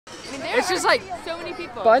It's just like so many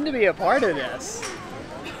people. Fun to be a part of this.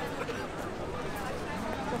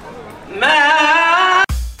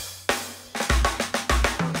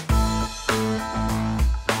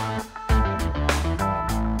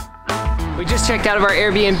 We just checked out of our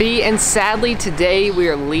Airbnb and sadly today we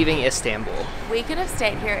are leaving Istanbul. We could have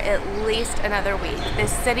stayed here at least another week.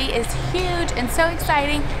 This city is huge and so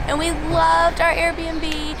exciting, and we loved our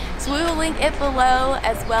Airbnb, so we will link it below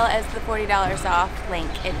as well as the $40 off link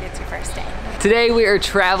if it's your first day. Today we are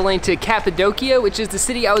traveling to Cappadocia, which is the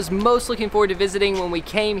city I was most looking forward to visiting when we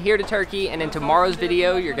came here to Turkey, and in tomorrow's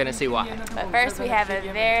video you're gonna see why. But first we have a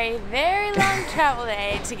very, very long travel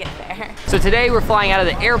day to get there. So today we're flying out of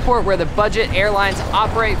the airport where the budget airlines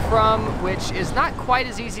operate from, which is not quite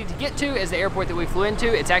as easy to get to as the airport that we flew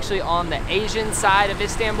into. It's actually on the Asian side of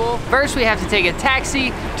Istanbul. First we have to take a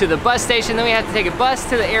taxi to the bus station, then we have to take a bus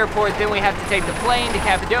to the airport, then we have to take the plane to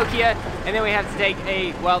Cappadocia, and then we have to take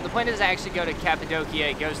well, the plane doesn't actually go to Cappadocia,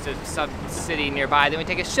 it goes to some city nearby, then we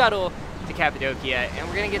take a shuttle to Cappadocia, and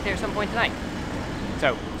we're gonna get there some point tonight.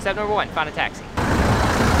 So, step number one, find a taxi.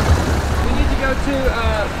 We need to go to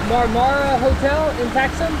Marmara Hotel in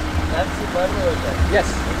Taksim. That's the Marmara Hotel. Yes,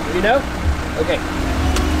 you know? Okay.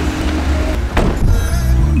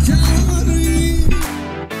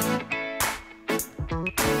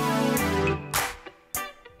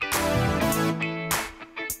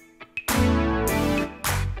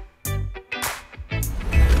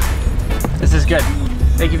 This is good.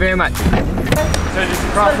 Thank you very much. So just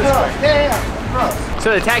across this way. Yeah, across.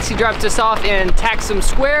 So the taxi dropped us off in Taksim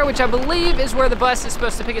Square, which I believe is where the bus is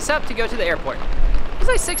supposed to pick us up to go to the airport. It was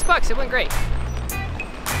like $6, it went great.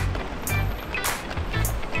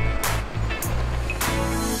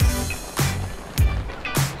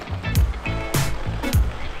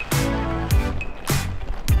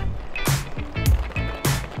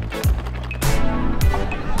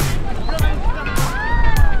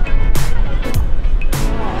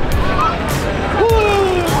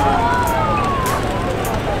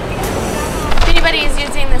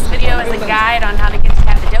 Guide on how to get to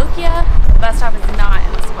Cappadocia. The bus stop is not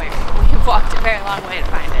in the square. We've walked a very long way to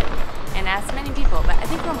find it and asked many people, but I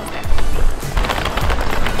think we're almost there.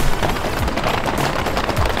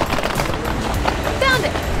 Found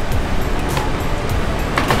it!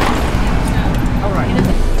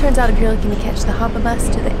 Alright. Turns out if you're looking to catch the Hoppa bus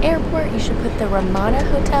to the airport, you should put the Ramada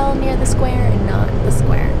Hotel near the square and not the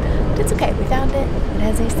square. But it's okay, we found it. It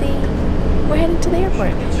has AC. We're headed to the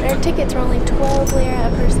airport. Our tickets are only 12 lira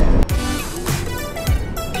a person.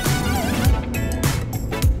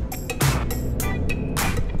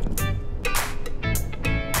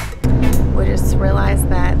 We just realized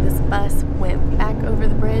that this bus went back over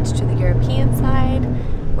the bridge to the European side,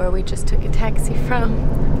 where we just took a taxi from,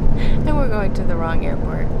 and we're going to the wrong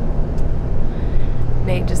airport.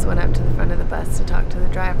 Nate just went up to the front of the bus to talk to the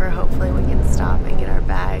driver. Hopefully we can stop and get our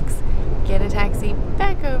bags, get a taxi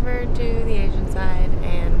back over to the Asian side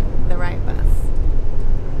and the right bus.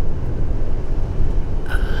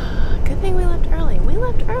 Good thing we left early. We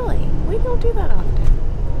left early. We don't do that often.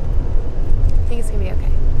 I think it's gonna be okay.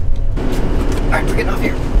 Alright, we're getting off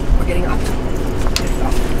here. We're getting off.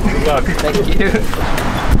 Good luck. Thank you.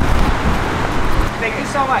 Thank you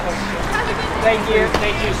so much. Thank you.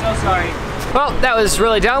 Thank you. So sorry. Well, that was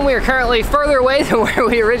really dumb. We are currently further away than where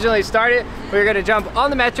we originally started. We're gonna jump on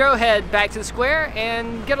the metro, head back to the square,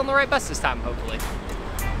 and get on the right bus this time, hopefully.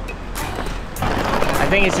 I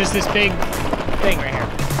think it's just this big thing right here.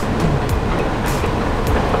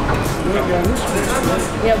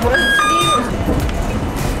 Yeah,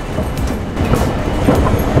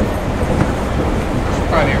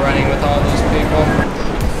 probably running with all those people.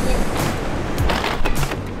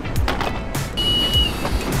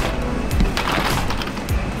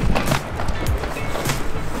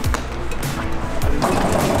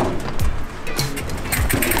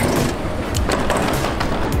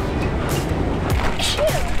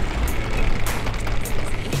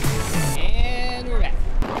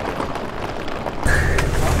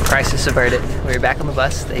 Crisis averted. We were back on the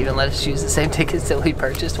bus. They even let us choose the same tickets that we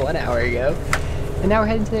purchased 1 hour ago. And now we're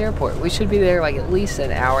heading to the airport. We should be there like at least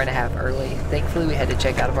an hour and a half early. Thankfully we had to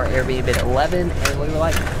check out of our Airbnb at 11 and we were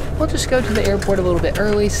like, we'll just go to the airport a little bit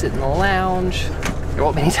early, sit in the lounge. There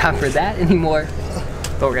won't be any time for that anymore,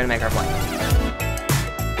 but we're gonna make our flight.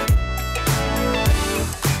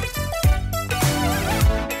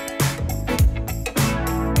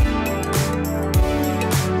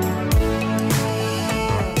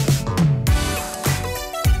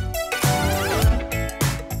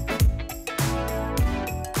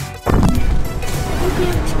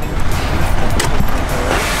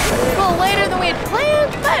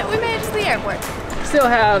 still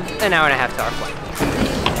have an hour and a half to our flight.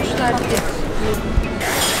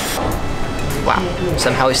 Wow,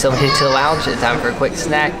 somehow we still made it to the lounge in time for a quick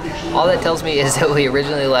snack. All that tells me is that we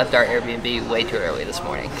originally left our Airbnb way too early this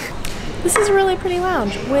morning. This is a really pretty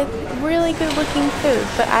lounge with really good looking food,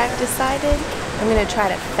 but I've decided I'm gonna try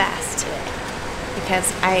to fast today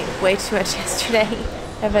because I ate way too much yesterday.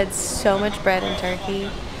 I've had so much bread and turkey.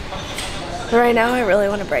 But right now I really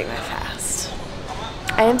want to break my fast.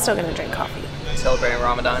 I am still gonna drink coffee. Celebrating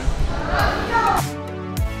Ramadan.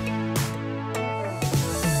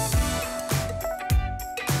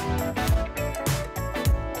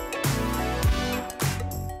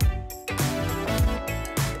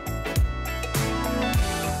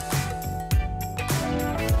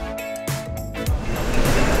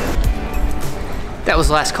 That was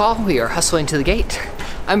the last call. We are hustling to the gate.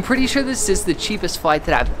 I'm pretty sure this is the cheapest flight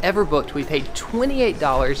that I've ever booked. We paid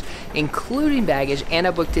 $28, including baggage, and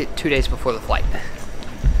I booked it 2 days before the flight.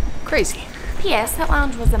 Crazy. P.S. That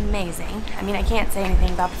lounge was amazing. I mean, I can't say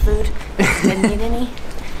anything about the food. Didn't need any.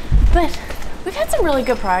 But we've had some really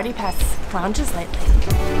good Priority Pass lounges lately.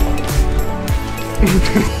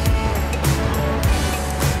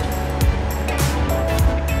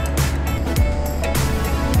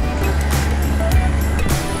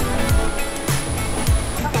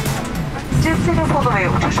 Telefonu ve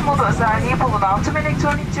uçuş modu özelliği bulunan tüm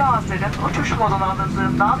elektronik cihazların uçuş moduna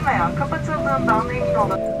alındığından veya kapatıldığından emin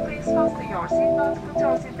olun. Please fasten your seatbelt, put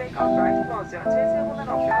your seat back upright, close your chest and open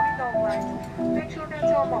up your window blinds. Make sure that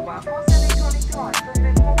your mobile phones and electronic devices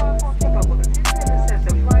with mobile phone capabilities have set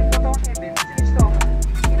the flight mode or have been switched off.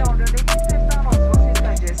 In order to keep them down also, we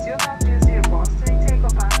suggest you not use earphones during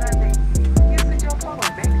takeoff and landing. Usage of power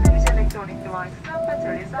bank, damaged electronic devices and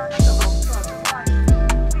batteries are not allowed throughout the flight.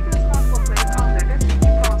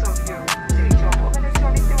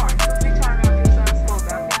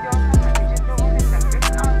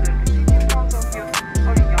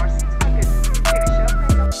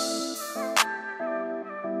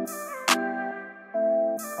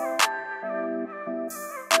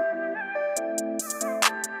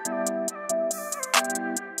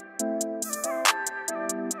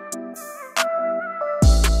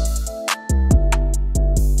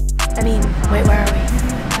 I mean, wait, where are we?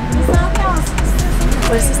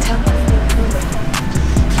 What does this tell me?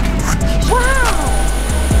 Wow!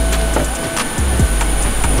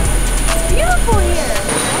 It's beautiful here.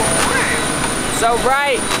 So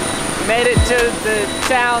bright. We made it to the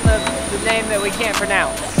town of the name that we can't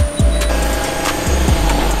pronounce.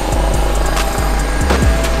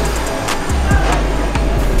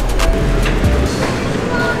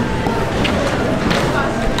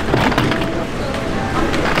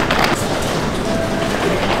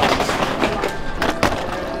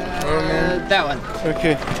 That one.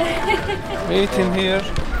 Okay. Waiting here.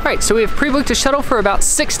 Right, so we have pre-booked a shuttle for about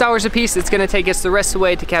 $6 a piece. It's gonna take us the rest of the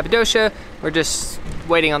way to Cappadocia. We're just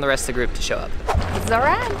waiting on the rest of the group to show up. It's all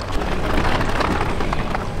right.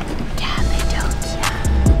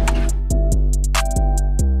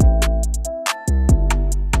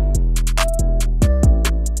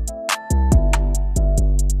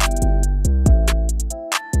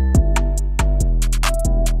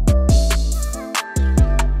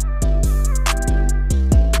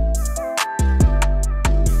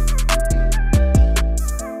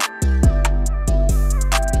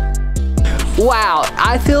 Wow,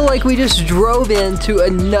 I feel like we just drove into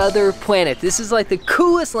another planet. This is like the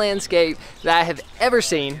coolest landscape that I have ever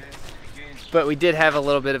seen, but we did have a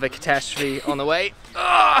little bit of a catastrophe on the way.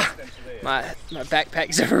 Ugh, my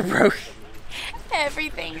backpack zipper broke.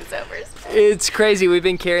 Everything's over. It's crazy. We've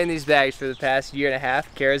been carrying these bags for the past year and a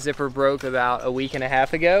half. Kara's zipper broke about a week and a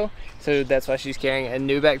half ago, so that's why she's carrying a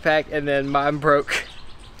new backpack, and then mine broke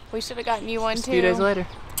We should have gotten you one just too. a few days later.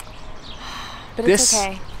 But it's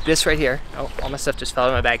okay. This right here, oh, all my stuff just fell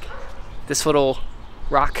in my bag. This little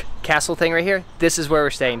rock castle thing right here, this is where we're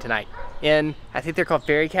staying tonight. I think they're called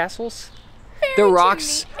fairy castles. The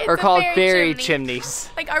rocks are called fairy chimneys.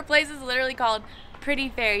 Like our place is literally called Pretty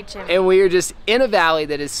Fairy Chimney. And we are just in a valley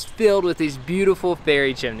that is filled with these beautiful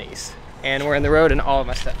fairy chimneys. And we're in the road and all of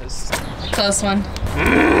my stuff is... Close one.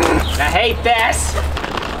 I hate this!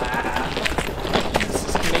 Wow. This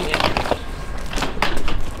is convenient.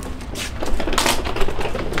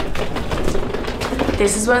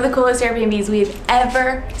 This is one of the coolest Airbnbs we've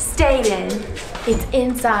ever stayed in. It's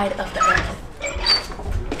inside of the earth.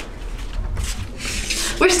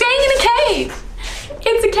 We're staying in a cave.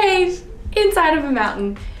 It's a cave inside of a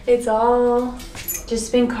mountain. It's all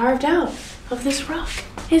just been carved out of this rock.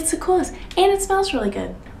 It's the coolest, and it smells really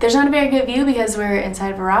good. There's not a very good view because we're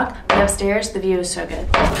inside of a rock, but upstairs the view is so good.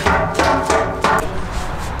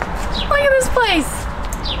 Look at this place.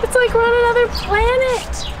 It's like we're on another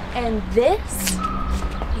planet. And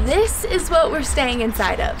this is what we're staying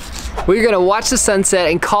inside of. We're gonna watch the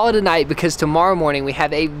sunset and call it a night because tomorrow morning we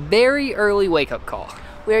have a very early wake-up call.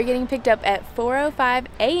 We're getting picked up at 4:05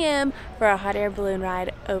 a.m. for a hot air balloon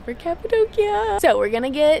ride over Cappadocia. So we're gonna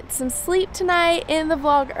get some sleep tonight in the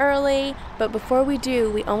vlog early, but before we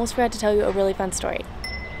do, we almost forgot to tell you a really fun story.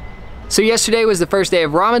 So yesterday was the first day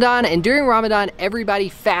of Ramadan, and during Ramadan, everybody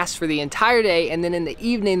fasts for the entire day, and then in the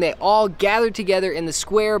evening, they all gathered together in the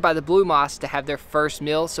square by the Blue Mosque to have their first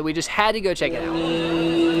meal, so we just had to go check it out.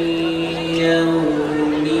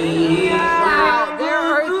 Wow, there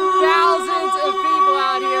are thousands of people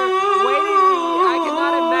out here waiting to eat. I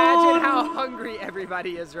cannot imagine how hungry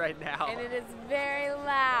everybody is right now. And it is very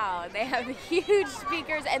loud. They have huge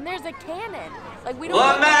speakers, and there's a cannon. Like, we don't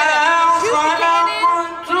know if we're gonna shoot the cannon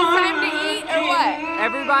when it's time to eat or what.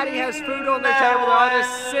 Everybody has food on their table. They're all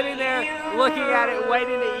just sitting there looking at it,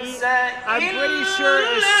 waiting to eat. I'm pretty sure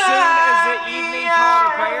as soon as the evening call to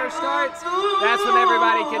prayer starts, that's when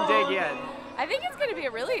everybody can dig in. I think it's going to be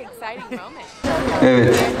a really exciting moment.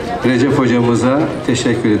 Evet, Recep hocamıza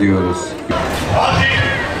teşekkür ediyoruz. Hadi,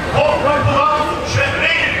 topraklar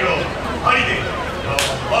şehre geliyor. Haydi.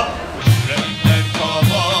 Bak.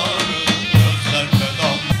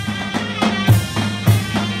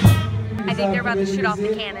 I think they're about to shoot off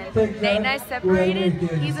the cannon. They and I separated.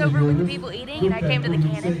 He's over with the people eating, and I came to the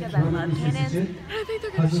cannon because I love cannons. And I think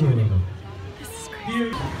they're going to shoot it. This is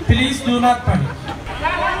crazy. Please do not panic.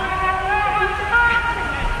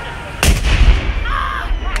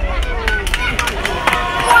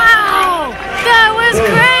 Wow! That was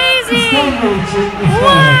crazy!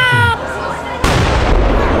 Wow!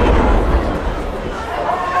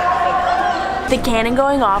 The cannon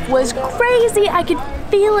going off was crazy. I could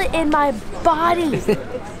feel it in my body.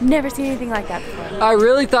 Never seen anything like that before. I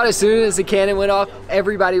really thought as soon as the cannon went off,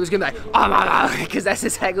 everybody was gonna be like, oh my God, because that's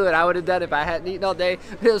exactly what I would have done if I hadn't eaten all day.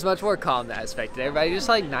 But it was much more calm than I expected. Everybody just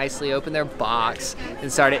like nicely opened their box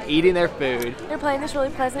and started eating their food. They're playing this really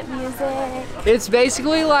pleasant music. It's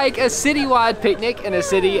basically like a citywide picnic in a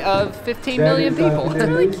city of 15 million people. It's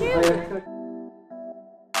really cute.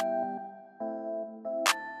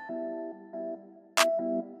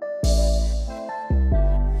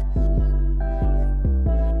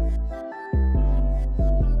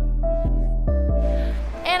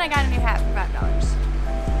 And I got a new hat for $5.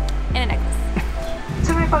 And a necklace.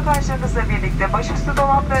 Tüm bagajlarınızla birlikte başüstü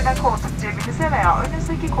dolaplarına, koltuk cebinize veya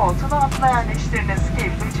önünüzdeki koltuğuna atla yerleştiriniz.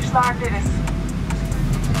 Keyifli uçuşlar dileriz.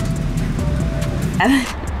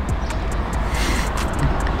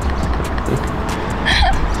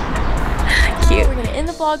 Cute. We're gonna end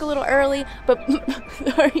the vlog a little early, but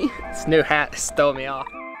sorry. This new hat stole me off.